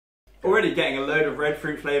Already getting a load of red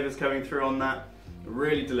fruit flavours coming through on that.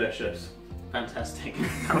 Really delicious. Fantastic.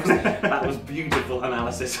 That was beautiful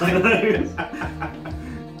analysis, I know.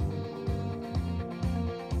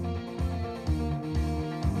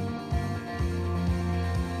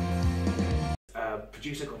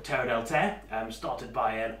 Producer called Terra, started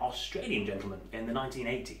by an Australian gentleman in the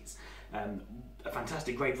 1980s. A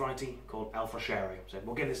fantastic grape variety called Alfrocheiro. So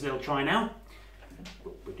we'll give this a little try now.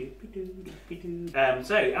 So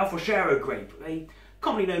Alfrocheiro grape,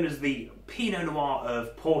 commonly known as the Pinot Noir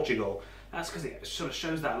of Portugal. That's because it sort of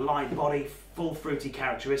shows that light body, full fruity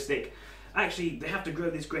characteristic. Actually, they have to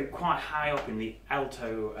grow this grape quite high up in the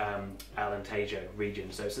Alentejo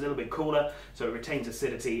region, so it's a little bit cooler, so it retains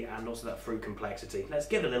acidity and also that fruit complexity. Let's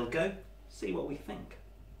give it a little go, see what we think.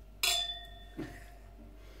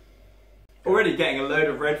 Already getting a load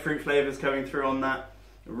of red fruit flavours coming through on that.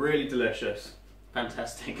 Really delicious.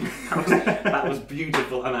 Fantastic. That was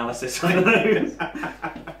beautiful analysis, I know.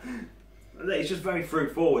 It's just very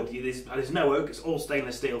fruit forward. There's no oak, it's all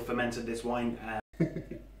stainless steel fermented, this wine.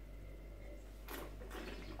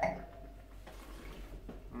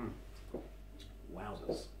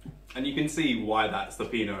 Wowzers. And you can see why that's the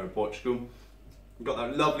Pinot of Portugal. You've got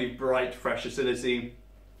that lovely, bright, fresh acidity.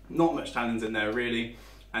 Not much tannins in there, really.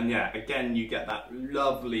 And yeah, again, you get that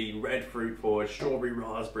lovely red fruit forward, strawberry,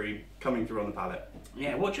 raspberry coming through on the palate.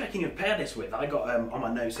 Yeah, what do you reckon you'd pair this with? I got on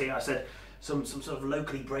my notes here, I said some sort of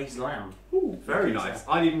locally braised lamb. Ooh, very nice.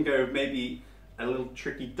 I'd even go maybe a little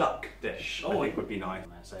tricky duck dish. I think would be nice.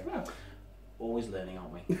 So, always learning,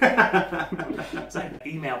 aren't we? So,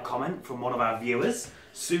 email comment from one of our viewers,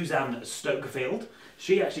 Suzanne Stokefield.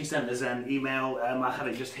 She actually sent us an email. I have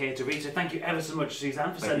it just here to read. So thank you ever so much,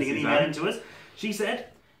 Suzanne, for sending an email in to us. She said,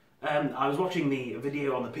 I was watching the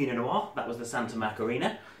video on the Pinot Noir, that was the Santa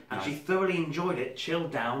Macarena, and she thoroughly enjoyed it,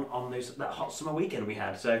 chilled down on that hot summer weekend we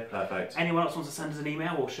had. So perfect. Anyone else wants to send us an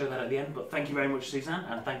email, we'll show that at the end. But thank you very much, Suzanne,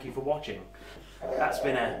 and thank you for watching. That's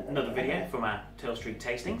been another video from our Turl Street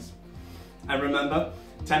tastings. And remember,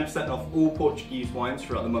 10% off all Portuguese wines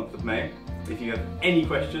throughout the month of May. If you have any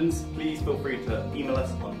questions, please feel free to email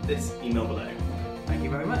us on this email below. Thank you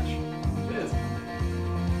very much.